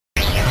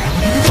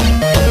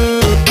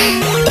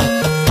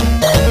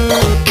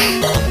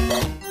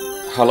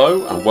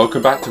Hello and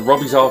welcome back to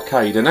Robbie's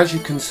Arcade, and as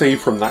you can see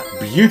from that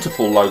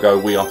beautiful logo,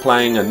 we are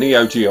playing a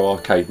Neo Geo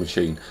arcade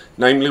machine.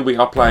 Namely, we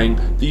are playing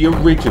the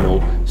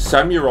original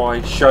Samurai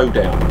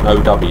Shodown,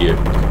 no W.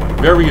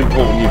 Very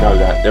important you know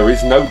that, there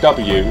is no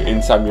W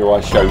in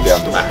Samurai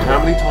Shodown, no matter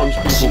how many times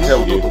people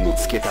tell you,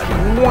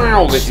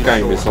 wow, this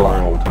game is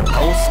loud.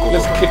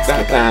 Let's kick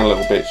that down a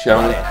little bit,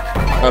 shall we?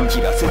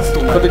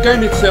 But the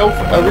game itself,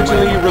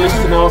 originally released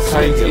in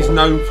arcades, is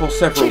known for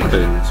several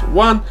things.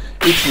 One,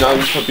 it's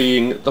known for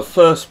being the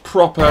first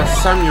proper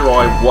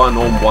samurai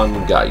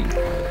one-on-one game.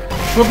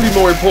 Probably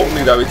more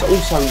importantly though, it's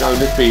also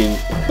known as being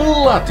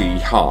bloody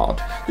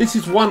hard. This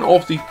is one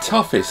of the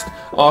toughest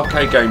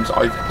arcade games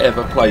I've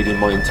ever played in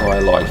my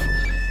entire life.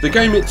 The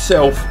game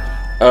itself,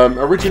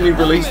 originally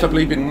released I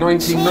believe in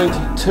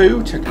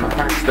 1992, checking my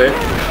facts there,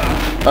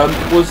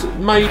 was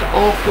made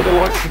after the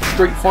likes of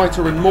Street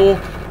Fighter and more,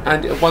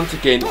 and once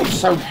again it's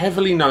so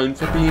heavily known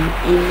for being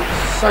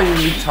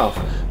insanely tough,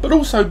 but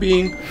also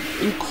being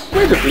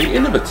incredibly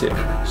innovative.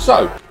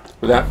 So,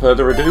 without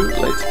further ado,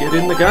 let's get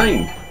in the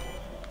game.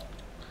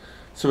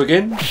 So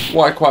again,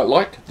 what I quite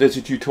like, there's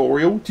a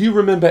tutorial. Do you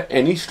remember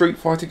any Street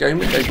Fighter game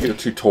that gave you a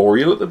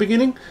tutorial at the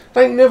beginning?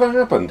 That never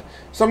happened.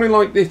 Something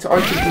like this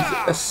I think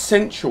is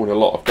essential in a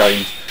lot of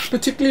games,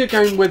 particularly a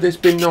game where there's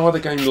been no other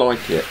game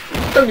like it.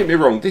 Don't get me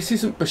wrong, this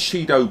isn't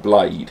Bushido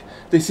Blade.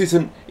 This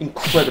isn't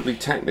incredibly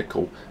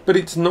technical, but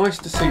it's nice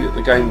to see that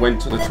the game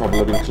went to the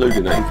trouble of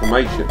including that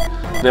information.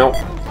 Now,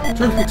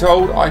 truth be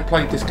told, I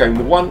played this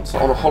game once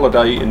on a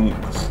holiday in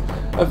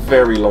a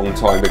very long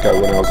time ago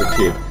when I was a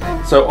kid.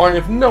 So I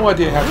have no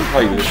idea how to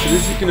play this, so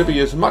this is going to be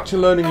as much a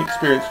learning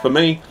experience for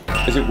me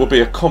as it will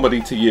be a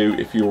comedy to you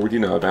if you already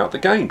know about the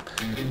game.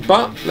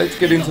 But let's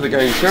get into the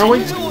game, shall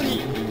we?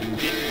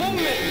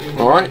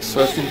 Alright,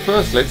 first thing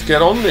first, let's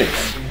get on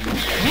this.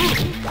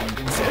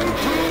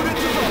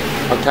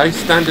 Okay,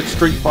 standard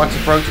Street Fighter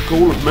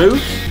protocol of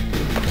moves.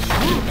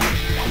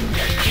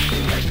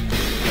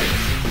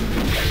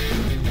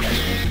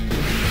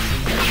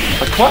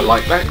 I quite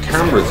like that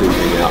camera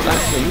zooming out,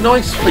 that's a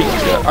nice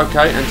feature.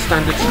 Okay, and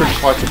standard Street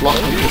Fighter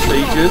blocking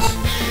procedures.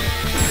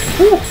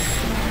 Whew,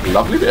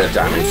 lovely bit of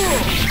damage.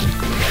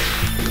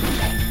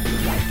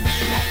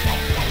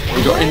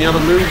 We got any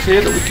other moves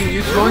here that we can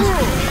utilise?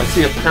 I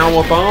see a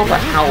power bar, but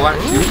how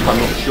that's used I'm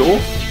not sure.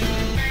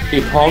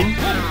 Ippon,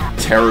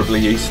 terribly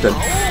Eastern.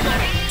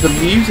 The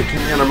music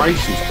and the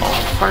animations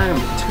are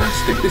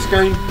fantastic. This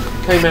game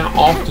came out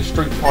after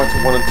Street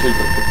Fighter 1 and 2,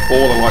 but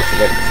before the likes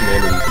of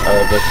X-Men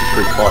and versus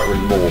Street Fighter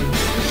and more.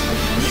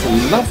 Some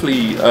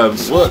lovely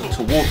work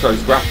towards those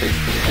graphics.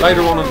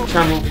 Later on the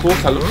channel, of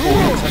course, I look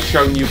forward to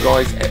showing you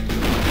guys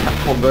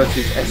Capcom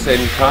versus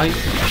SNK,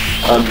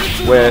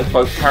 where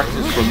both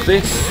characters from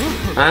this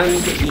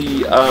and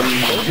the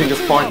King of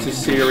Fighters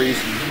series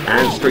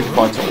and Street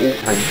Fighter all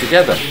came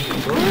together.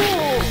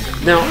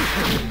 Now,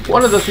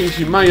 one of the things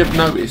you may have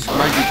noticed,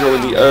 maybe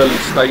during the early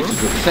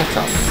stages of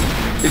setup,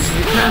 is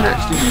you can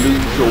actually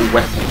lose your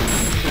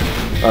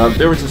weapons.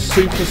 There is a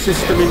super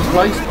system in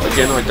place, but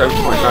again I don't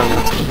quite know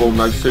how to perform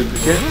those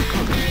supers yet.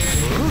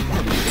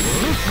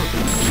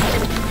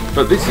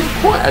 But this is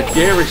quite a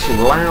garish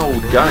and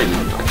loud game,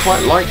 I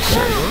quite like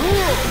that.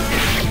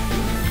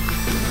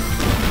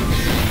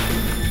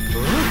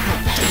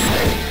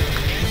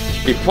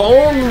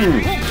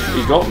 Ippon!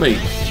 He got me!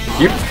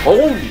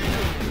 Ippon!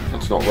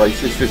 That's not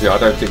racist, is it? I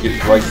don't think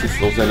it's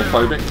racist or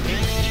xenophobic.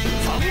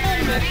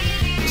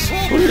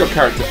 What is your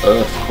character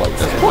Earthquake?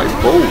 That's quite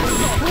bold.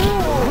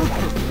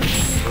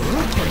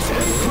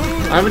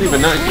 I haven't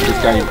even noticed that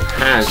this game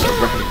has a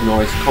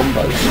recognised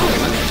combo.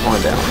 Let's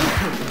find out.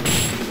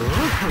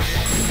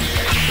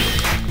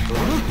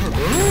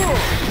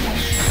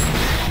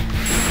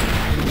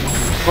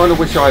 Kind of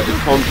wish I had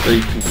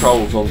the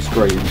controls on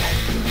screen.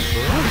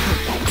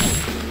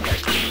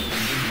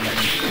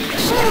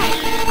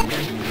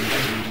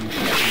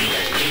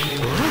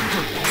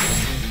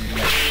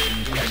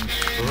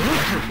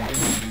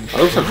 I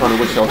also kind of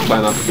wish I was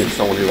playing up against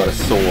someone who had a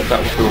sword. That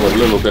would feel a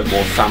little bit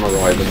more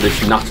samurai than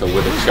this nutter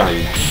with a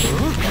chain.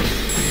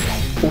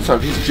 Also,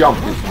 his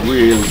jump is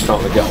really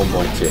starting to get on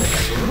my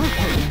tits.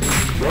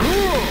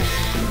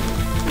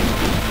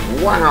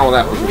 Wow,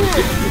 that was a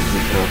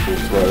ridiculously powerful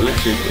throw.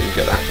 Let's see if we can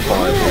get that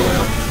fireball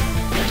out.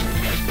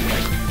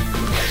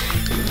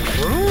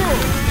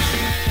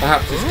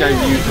 Perhaps this game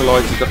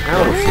utilises the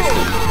power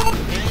system.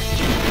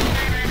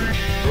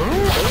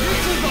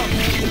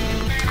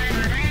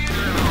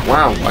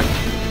 Wow, I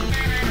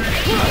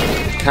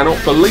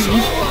cannot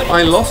believe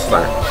I lost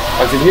that.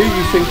 I can hear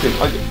you thinking,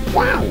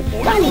 wow,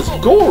 that was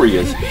gory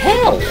as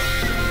hell.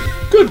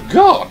 Good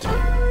God.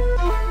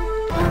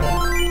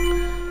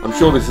 I'm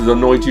sure this has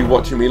annoyed you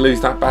watching me lose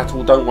that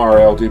battle. Don't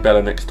worry, I'll do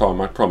better next time,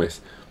 I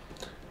promise.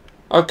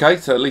 Okay,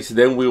 so at least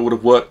then we would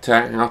have worked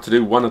out how to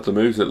do one of the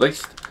moves at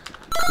least.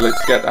 So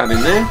let's get that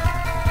in there.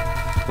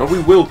 And we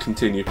will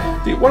continue.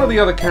 One of the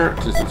other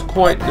characters that's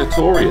quite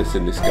notorious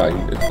in this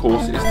game, of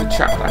course, is the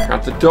chap that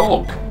had the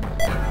dog.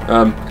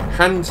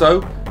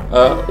 Hanzo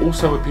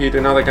also appeared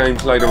in other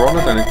games later on.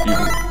 I don't know if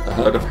you've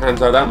heard of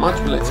Hanzo that much,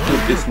 but let's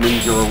give this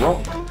ninja a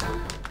rock.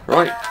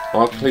 Right,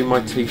 I'll clean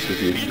my teeth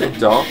with you. It's a bit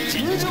dark. Let's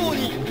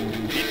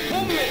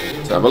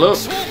have a look.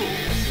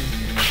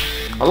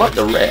 I like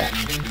the rare.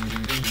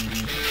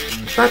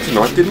 That's a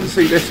knife, didn't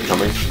see this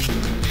coming.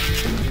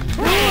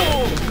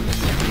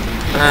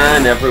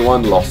 And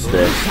everyone lost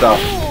their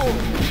stuff.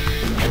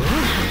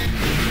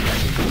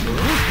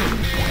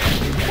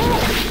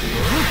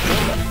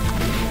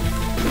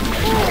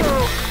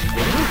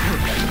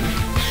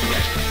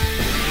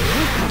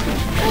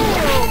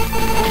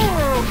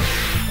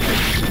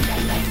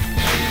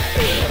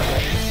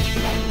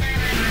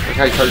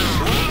 Okay, so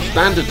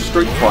standard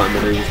Street Fighter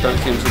maneuvers don't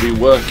seem to be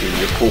working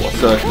with quarter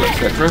circle,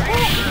 etc.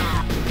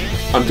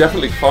 I'm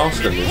definitely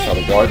faster than this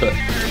other guy, but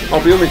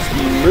I'll be honest,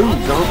 the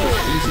moves aren't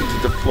as easy to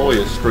deploy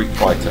as Street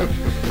Fighter.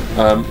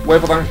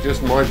 Whether that's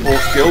just my poor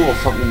skill or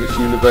something that's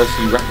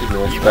universally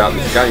recognised about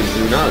this game,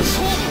 who knows?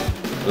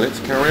 Let's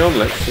carry on,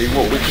 let's see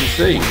what we can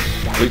see.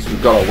 At least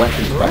we've got our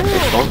weapons back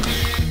this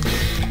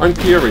time. I'm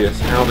curious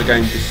how the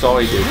game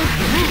decided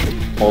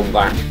on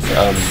that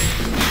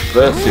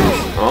versus...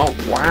 Oh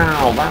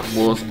wow, that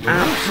was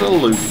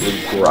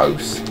absolutely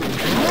gross.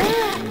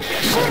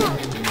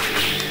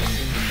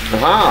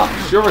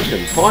 Aha!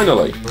 Shuriken,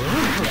 finally!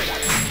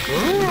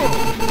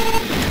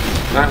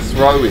 That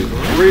throw is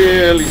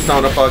really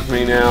starting to bug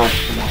me now.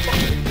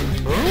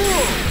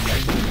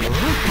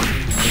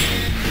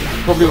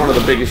 Probably one of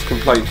the biggest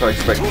complaints I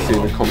expect to see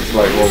in the comments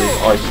later on is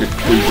I should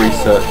do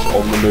research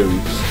on the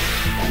moves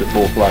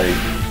before playing.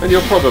 And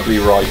you're probably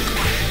right.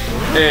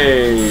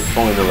 Hey,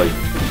 finally.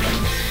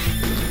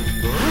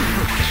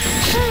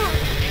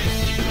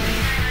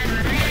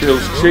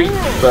 Feels cheap,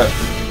 but...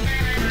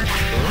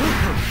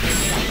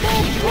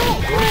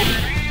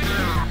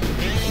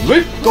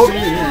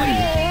 Victory!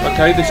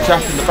 Okay, this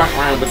chap in the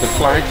background with the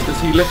flags, does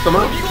he lift them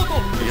up?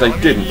 If they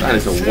didn't, that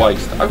is a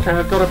waste. Okay,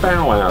 I've got a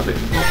bow out of it.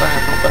 Not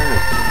bad, not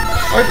bad.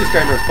 I hope this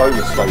game has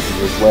bonus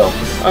stages as well.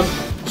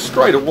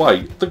 Straight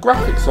away, the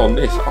graphics on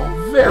this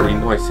are very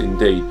nice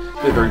indeed.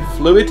 They're very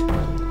fluid.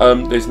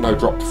 There's no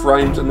dropped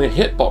frames, and their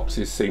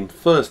hitboxes seem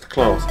first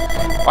class.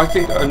 I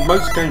think in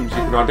most games you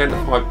can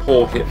identify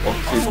poor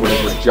hitboxes when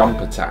it's a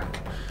jump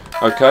attack.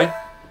 Okay?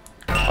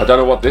 I don't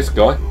know what this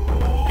guy...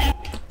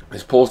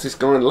 Let's pause this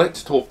guy and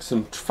let's talk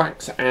some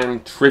facts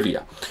and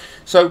trivia.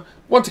 So,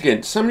 once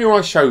again, Samurai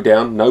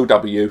Shodown, no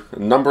W, a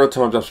number of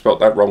times I've spelt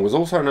that wrong, was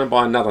also known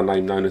by another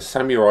name known as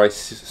Samurai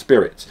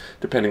Spirits,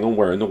 depending on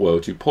where in the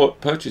world you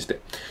purchased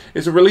it.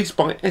 It's released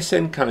by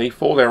SNK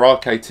for their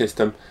arcade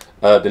system,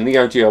 the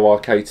Neo Geo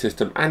arcade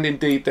system, and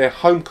indeed their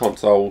home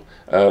console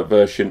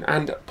version,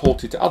 and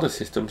ported to other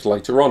systems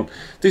later on.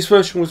 This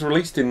version was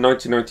released in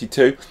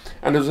 1992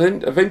 and was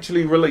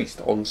eventually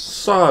released on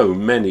so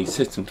many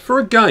systems for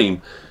a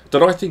game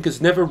that I think has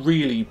never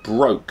really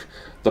broke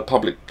the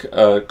public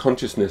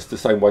consciousness the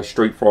same way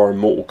Street Fighter and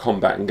Mortal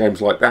Kombat and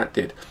games like that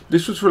did.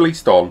 This was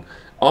released on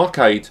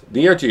arcade,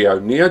 Neo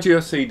Geo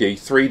CD,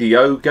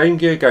 3DO, Game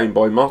Gear, Game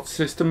Boy, Master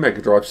System,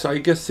 Mega Drive,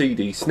 Sega,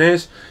 CD,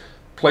 SNES,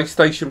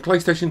 PlayStation,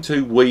 PlayStation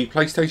 2, Wii,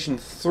 PlayStation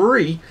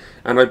 3,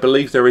 and I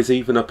believe there is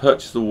even a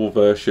purchasable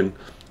version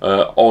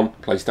on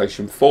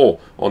PlayStation 4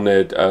 on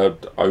their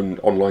own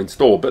online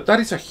store. But that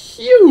is a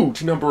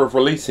huge number of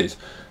releases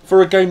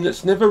for a game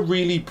that's never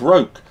really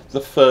broke the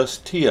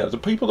first tier. The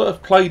people that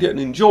have played it and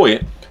enjoy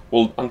it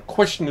will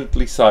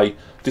unquestionably say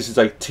this is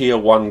a tier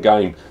 1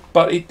 game.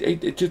 But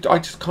I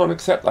just can't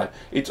accept that.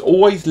 It's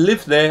always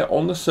lived there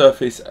on the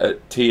surface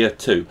at tier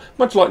 2.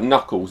 Much like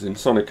Knuckles in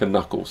Sonic and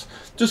Knuckles.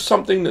 Just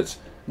something that's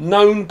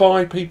known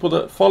by people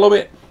that follow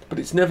it, but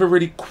it's never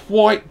really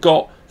quite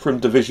got from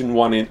Division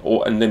 1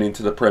 and then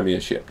into the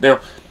Premiership. Now,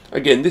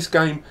 again, this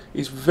game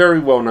is very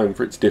well known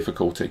for its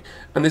difficulty.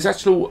 And there's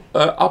actual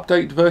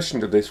updated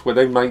version of this where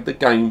they made the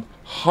game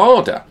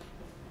harder.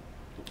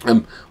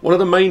 One of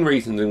the main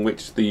reasons in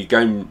which the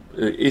game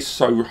is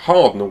so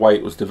hard in the way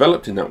it was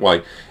developed in that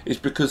way is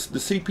because the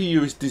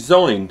CPU is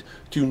designed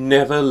to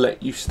never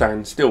let you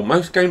stand still.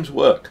 Most games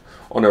work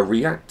on a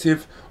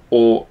reactive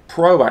or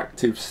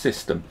proactive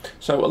system.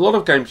 So a lot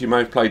of games you may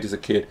have played as a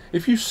kid,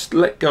 if you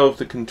let go of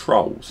the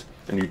controls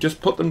and you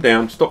just put them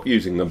down, stop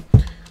using them,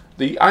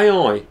 the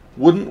AI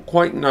wouldn't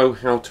quite know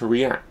how to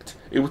react.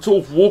 It would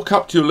sort of walk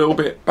up to you a little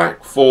bit,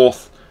 back,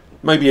 forth,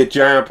 maybe a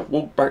jab,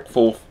 walk back,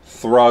 forth,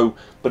 throw,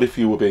 but if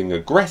you were being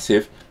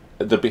aggressive,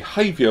 the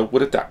behaviour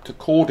would adapt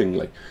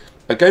accordingly.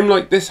 A game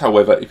like this,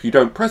 however, if you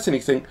don't press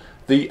anything,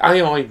 the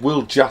AI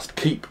will just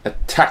keep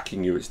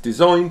attacking you. It's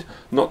designed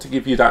not to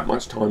give you that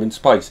much time and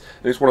space.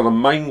 And it's one of the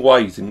main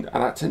ways in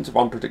that sense of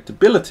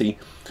unpredictability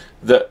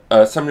that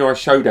Samurai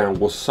Shodown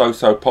was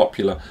so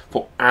popular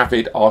for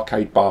avid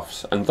arcade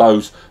buffs and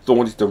those that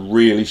wanted to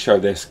really show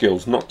their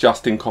skills, not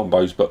just in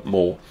combos but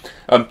more.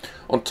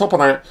 On top of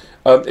that,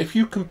 if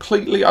you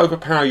completely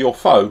overpower your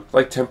foe,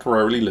 they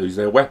temporarily lose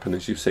their weapon,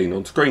 as you've seen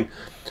on screen.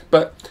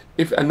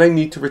 And they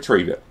need to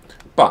retrieve it.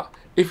 But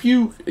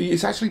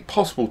it's actually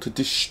possible to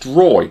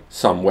destroy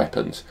some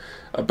weapons.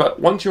 But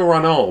once you're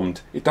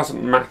unarmed, it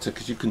doesn't matter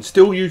because you can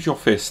still use your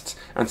fists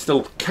and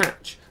still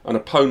catch an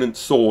opponent's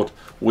sword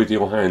with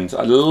your hands.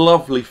 A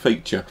lovely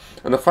feature,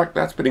 and the fact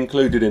that's been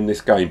included in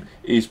this game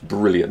is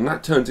brilliant. And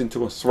that turns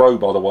into a throw,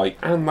 by the way,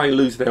 and they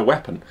lose their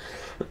weapon.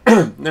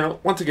 Now,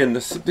 once again,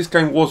 this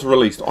game was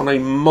released on a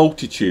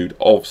multitude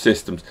of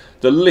systems.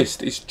 The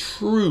list is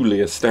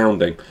truly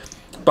astounding,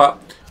 but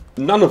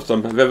none of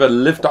them have ever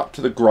lived up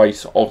to the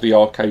grace of the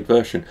arcade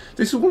version.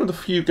 This is one of the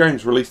few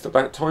games released at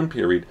that time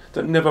period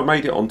that never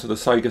made it onto the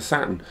Sega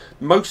Saturn.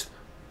 Most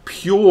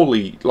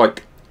purely,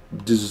 like,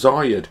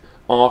 desired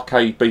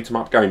arcade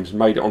beat-em-up games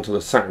made it onto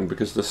the Saturn,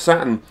 because the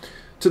Saturn,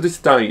 to this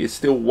day, is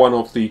still one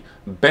of the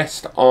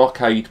best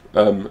arcade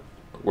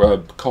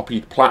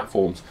copied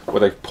platforms, where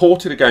they've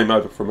ported a game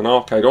over from an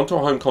arcade onto a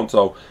home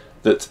console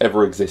that's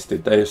ever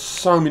existed. There's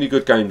so many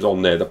good games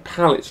on there. The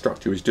palette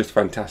structure is just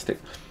fantastic.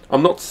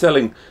 I'm not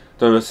selling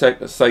the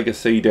Sega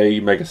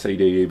CD, Mega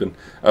CD even,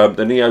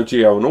 the Neo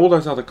Geo and all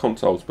those other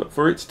consoles, but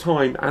for its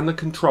time and the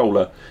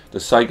controller, the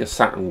Sega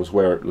Saturn was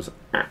where it was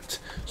at.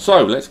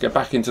 So let's get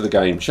back into the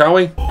game, shall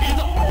we?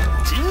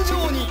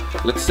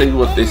 Let's see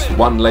what this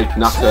one-legged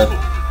nutter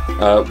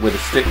with a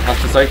stick has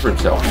to say for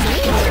himself.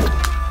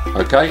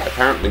 Okay,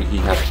 apparently he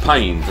has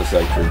pain to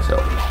say for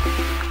himself.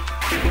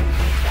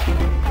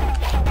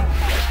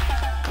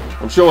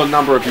 I'm sure a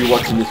number of you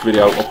watching this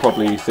video are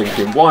probably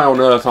thinking, why on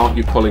earth aren't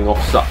you pulling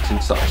off such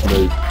and such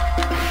move?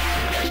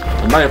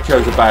 I may have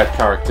chose a bad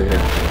character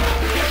here.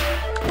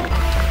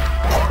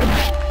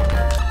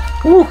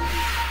 Woo!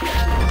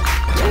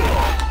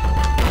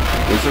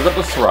 At least I've got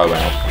the throw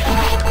out.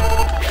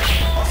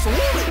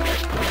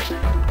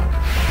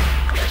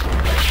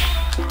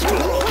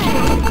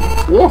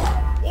 Woof!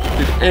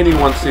 Did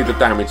anyone see the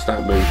damage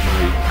that move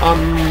made?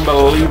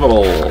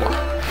 Unbelievable!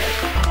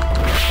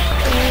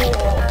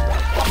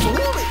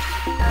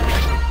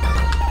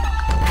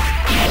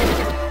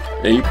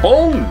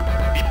 Ippon!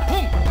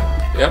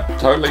 Yep,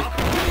 totally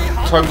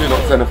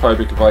not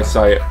xenophobic if I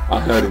say it.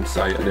 I heard him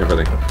say it and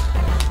everything.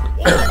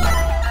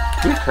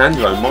 This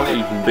Hanzo might have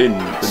even been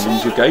the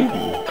Ninja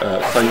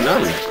Gaiden same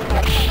name.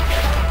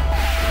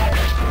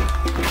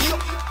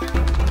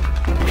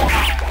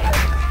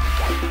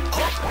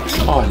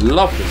 Oh, I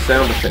love the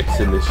sound effects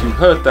in this. You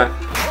heard that?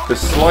 The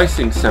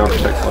slicing sound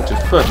effects are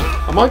just fun.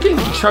 Am I getting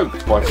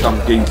choked by some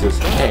geezer's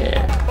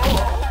hair?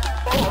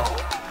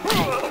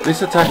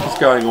 This attack is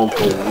going on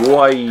for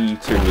way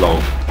too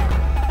long.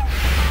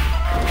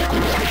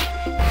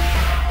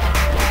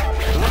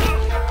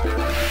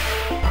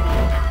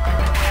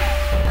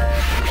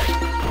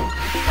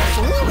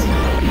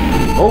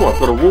 Oh, I've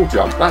got a wall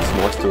jump. That's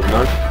nice to have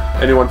known.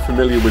 Anyone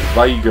familiar with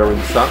Vega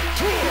and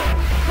such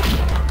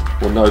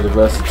will know the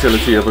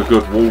versatility of a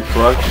good wall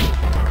throw.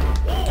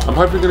 I'm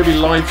hoping we're going to be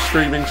live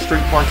streaming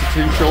Street Fighter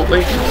 2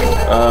 shortly.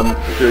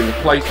 Doing a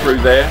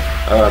playthrough there.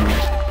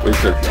 With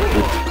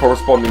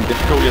corresponding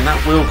difficulty, and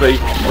that will be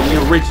on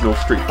the original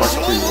Street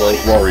Fighter 2 World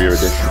Warrior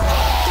Edition.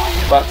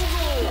 But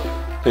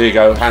here you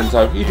go,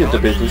 Hanzo. He did the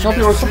business. I'll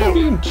be honest, I'm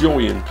really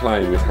enjoying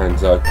playing with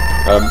Hanzo.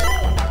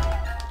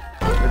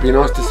 It'd be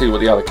nice to see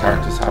what the other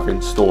characters have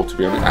in store, to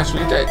be honest.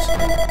 Actually,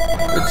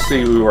 let's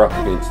see who we're up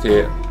against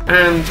here.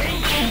 And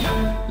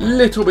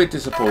little bit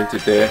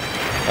disappointed there.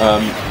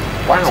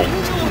 Wow,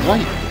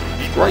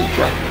 great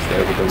graphics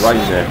there with the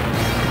rain there,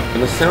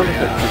 and the sound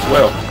effects as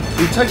well.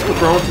 We take for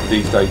granted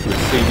these days with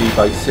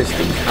CD-based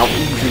systems how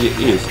easy it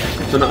is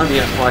to not only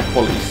have high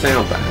quality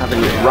sound, but having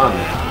it run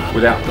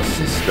without the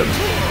system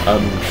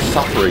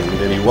suffering in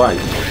any way.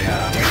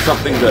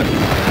 Something that,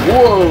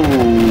 whoa,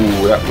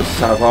 that was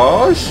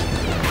savage.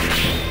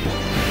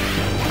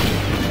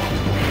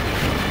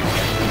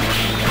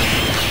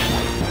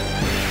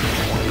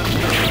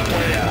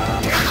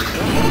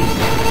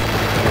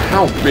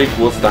 How big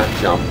was that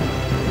jump?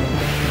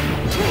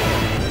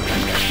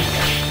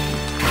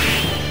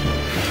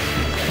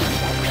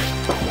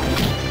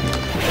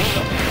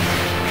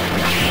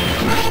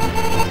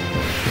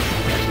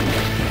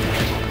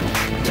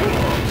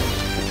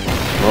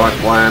 Right,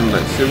 Wham,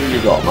 let's see what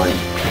you got, mate.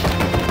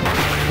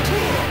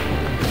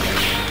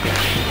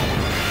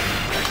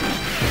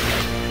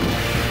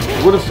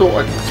 I would have thought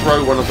I could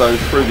throw one of those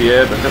through the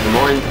air, but never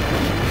mind.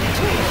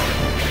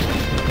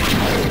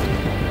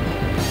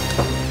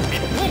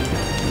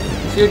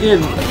 See,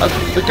 again,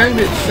 the game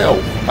itself,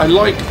 I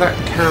like that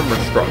camera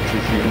structure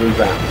as you move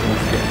out and you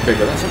get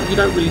bigger. That's something you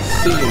don't really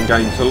see in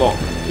games a lot.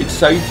 It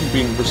saves you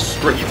being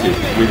restricted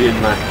within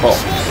that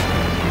box.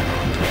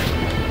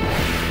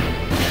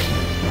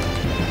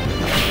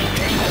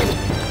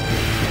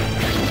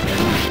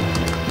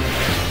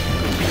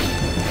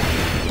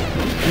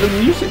 The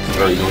music's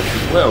very nice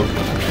as well.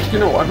 You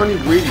know, I've only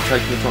really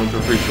taken the time to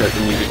appreciate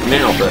the music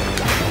now, but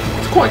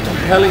it's quite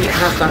compelling. It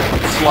has that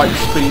slight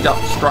speed up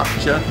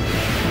structure.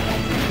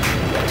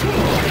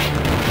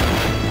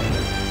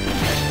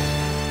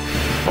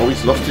 Oh,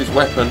 he's lost his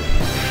weapon.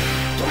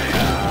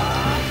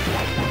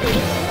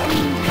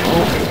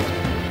 Oh,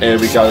 there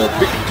we go,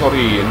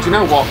 victory. And do you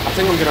know what? I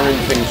think I'm going to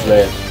end things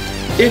there.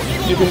 If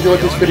you've enjoyed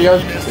this video,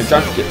 then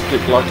don't forget to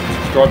click like and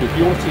subscribe. If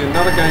you want to see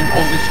another game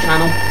on this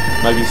channel,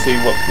 maybe see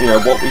what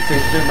we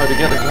think of it, maybe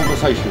get a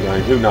conversation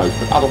going, who knows.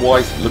 But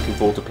otherwise, looking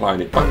forward to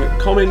playing it.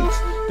 Comments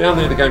down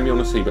there the game you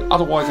want to see. But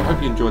otherwise, I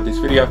hope you enjoyed this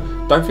video.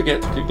 Don't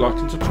forget to click like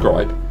and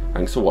subscribe.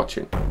 Thanks for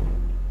watching.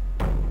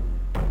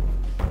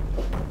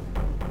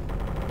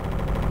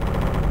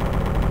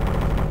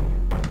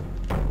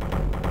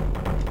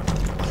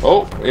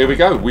 Oh, here we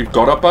go. We've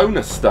got a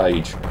bonus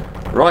stage.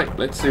 Right,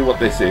 let's see what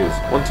this is.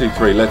 1, 2,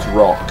 3, let's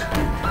rock.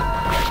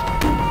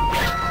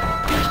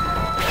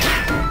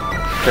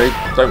 Okay,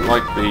 don't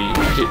like the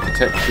hit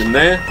detection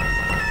there.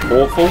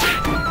 Awful.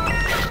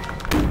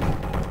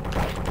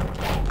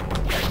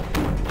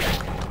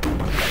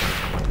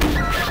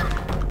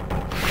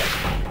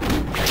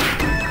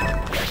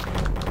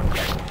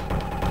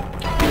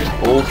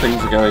 All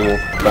things are going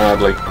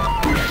badly.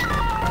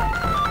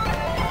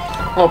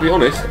 I'll be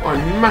honest,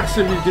 I'm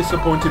massively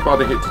disappointed by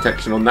the hit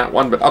detection on that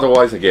one, but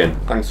otherwise, again,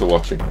 thanks for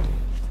watching.